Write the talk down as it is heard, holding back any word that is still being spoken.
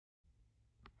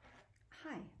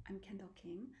Hi, I'm Kendall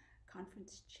King,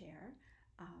 Conference Chair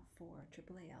for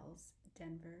AAAL's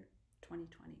Denver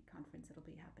 2020 conference. It'll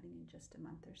be happening in just a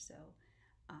month or so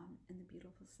in the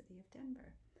beautiful city of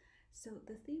Denver. So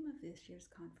the theme of this year's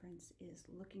conference is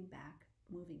looking back,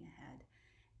 moving ahead,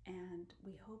 and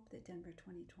we hope that Denver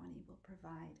 2020 will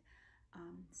provide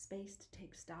space to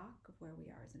take stock of where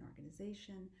we are as an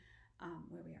organization,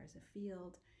 where we are as a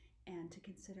field, and to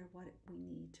consider what we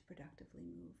need to productively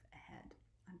move ahead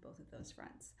on both of those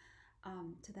fronts.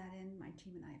 To that end, my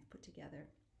team and I have put together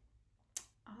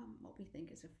what we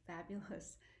think is a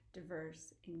fabulous,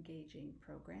 diverse, engaging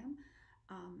program,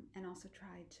 and also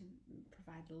tried to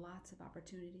provide lots of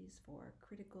opportunities for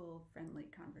critical, friendly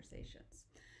conversations.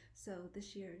 So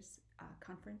this year's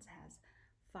conference has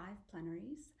 5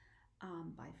 plenaries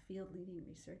by field-leading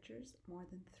researchers, more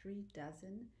than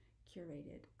 36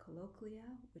 curated colloquia,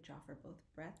 which offer both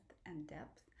breadth and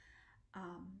depth,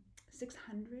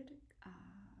 600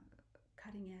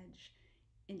 cutting-edge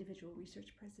individual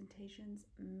research presentations,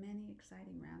 many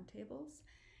exciting roundtables,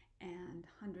 and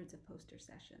hundreds of poster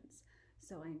sessions.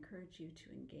 So I encourage you to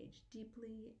engage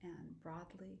deeply and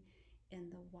broadly in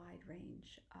the wide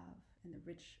range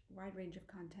of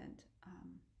content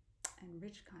and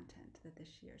rich content that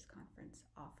this year's conference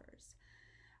offers.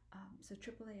 So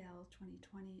AAAL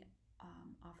 2020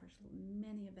 offers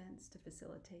many events to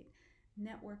facilitate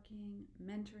networking,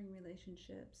 mentoring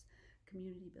relationships,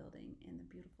 community building in the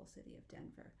beautiful city of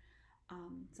Denver.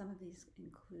 Some of these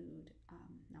include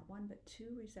not one but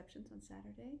 2 receptions on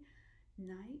Saturday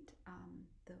night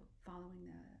following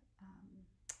the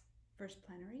first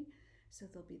plenary. So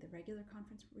there'll be the regular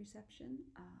conference reception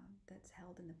that's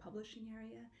held in the publishing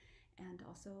area, and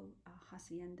also a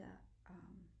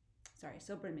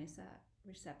sobremesa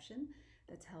reception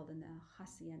that's held in the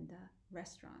Hacienda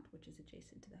restaurant, which is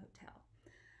adjacent to the hotel.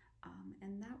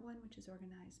 And that one, which is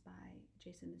organized by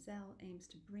Jason Mazel, aims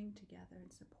to bring together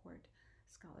and support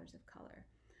scholars of color.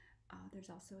 There's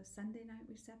also a Sunday night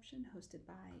reception hosted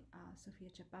by Sofia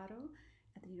Chaparro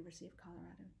at the University of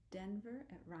Colorado, Denver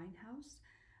at Rhine House,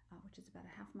 which is about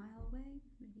a half-mile away,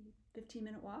 maybe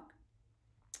 15-minute walk.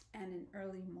 And an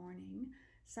early morning,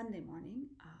 Sunday morning,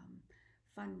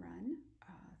 fun run,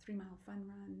 3-mile fun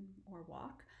run or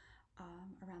walk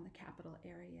around the Capitol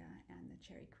area and the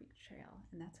Cherry Creek Trail,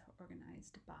 and that's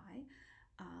organized by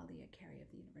Leah Carey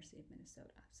of the University of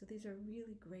Minnesota. So these are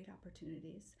really great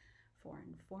opportunities for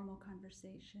informal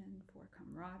conversation, for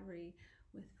camaraderie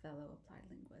with fellow applied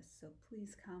linguists. So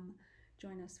please come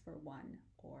join us for one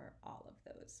or all of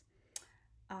those.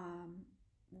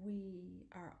 We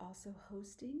are also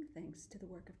hosting, thanks to the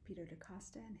work of Peter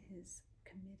DaCosta and his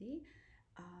committee,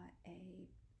 a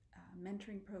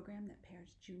mentoring program that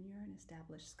pairs junior and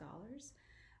established scholars.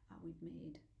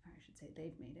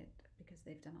 They've made it because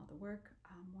they've done all the work,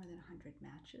 more than 100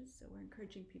 matches. So we're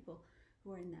encouraging people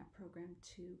who are in that program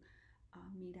to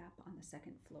meet up on the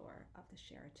 2nd floor of the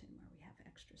Sheraton, where we have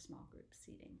extra small group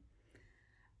seating.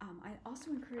 I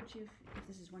also encourage you, if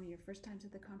this is one of your first times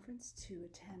at the conference, to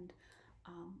attend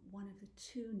one of the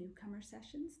 2 newcomer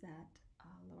sessions that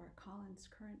Laura Collins,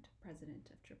 current president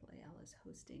of AAAL, is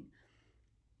hosting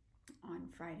on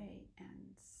Friday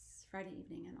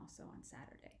evening and also on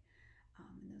Saturday.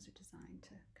 And those are designed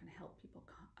to kind of help people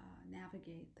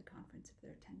navigate the conference if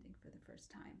they're attending for the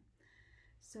first time.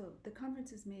 So the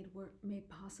conference is made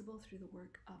possible through the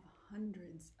work of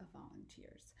hundreds of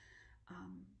volunteers.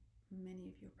 Many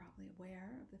of you are probably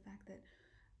aware of the fact that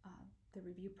the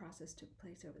review process took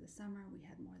place over the summer. We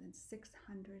had more than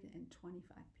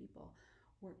 625 people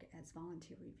work as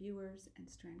volunteer reviewers and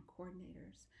strand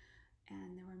coordinators.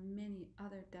 And there were many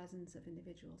other dozens of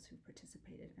individuals who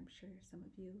participated. I'm sure some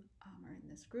of you are in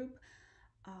this group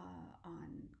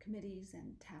on committees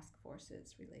and task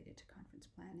forces related to conference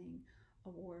planning,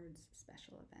 awards,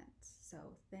 special events.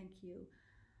 So thank you.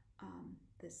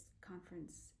 This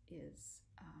conference is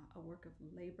a work of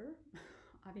labor,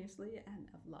 obviously, and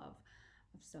of love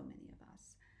of so many of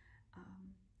us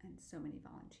and so many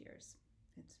volunteers.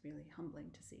 It's really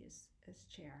humbling to see as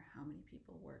chair how many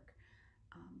people work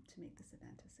to make this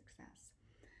event a success.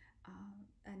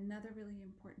 Another really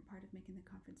important part of making the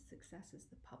conference a success is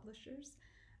the publishers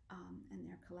and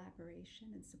their collaboration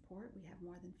and support. We have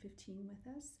more than 15 with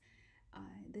us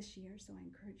this year, so I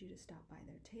encourage you to stop by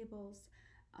their tables.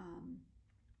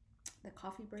 The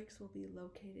coffee breaks will be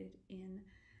located in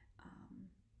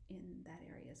that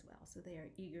area as well, so they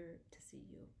are eager to see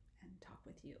you and talk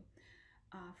with you.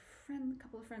 A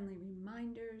couple of friendly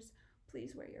reminders.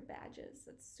 Please wear your badges.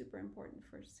 That's super important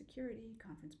for security,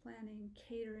 conference planning,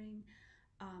 catering.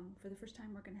 For the first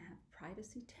time, we're going to have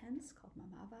privacy tents called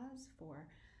mamavas for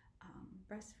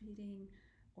breastfeeding,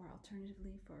 or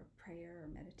alternatively for prayer or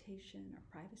meditation or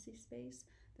privacy space.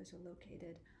 Those are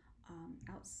located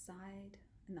outside,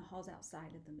 in the halls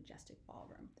outside of the Majestic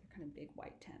Ballroom. They're kind of big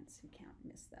white tents, you can't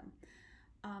miss them.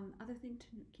 Other thing to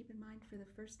keep in mind, for the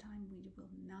first time, we will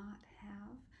not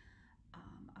have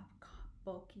a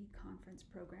bulky conference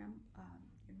program.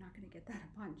 You're not going to get that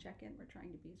upon check-in. We're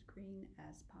trying to be as green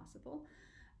as possible.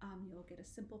 You'll get a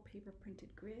simple paper printed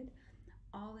grid.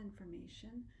 All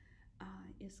information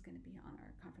is going to be on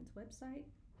our conference website.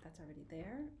 That's already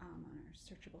there, on our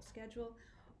searchable schedule,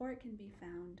 or it can be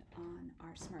found on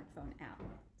our smartphone app.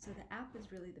 So the app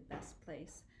is really the best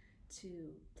place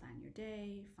to plan your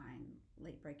day, find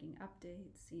late-breaking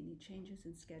updates, see any changes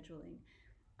in scheduling,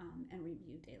 and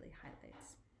review daily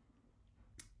highlights.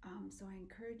 So I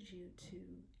encourage you to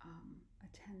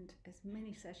attend as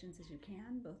many sessions as you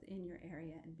can, both in your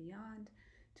area and beyond,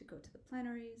 to go to the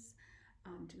plenaries,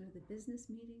 to go to the business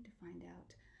meeting to find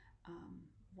out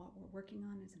what we're working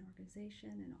on as an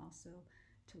organization, and also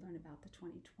to learn about the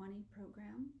 2021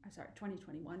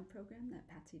 program that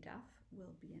Patsy Duff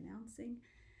will be announcing,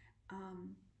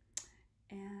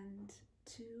 and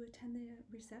to attend the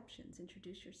receptions,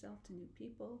 introduce yourself to new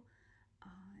people,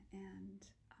 and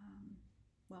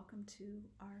welcome to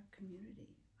our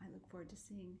community. I look forward to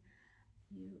seeing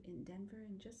you in Denver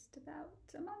in just about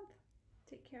a month.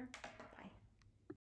 Take care. Bye.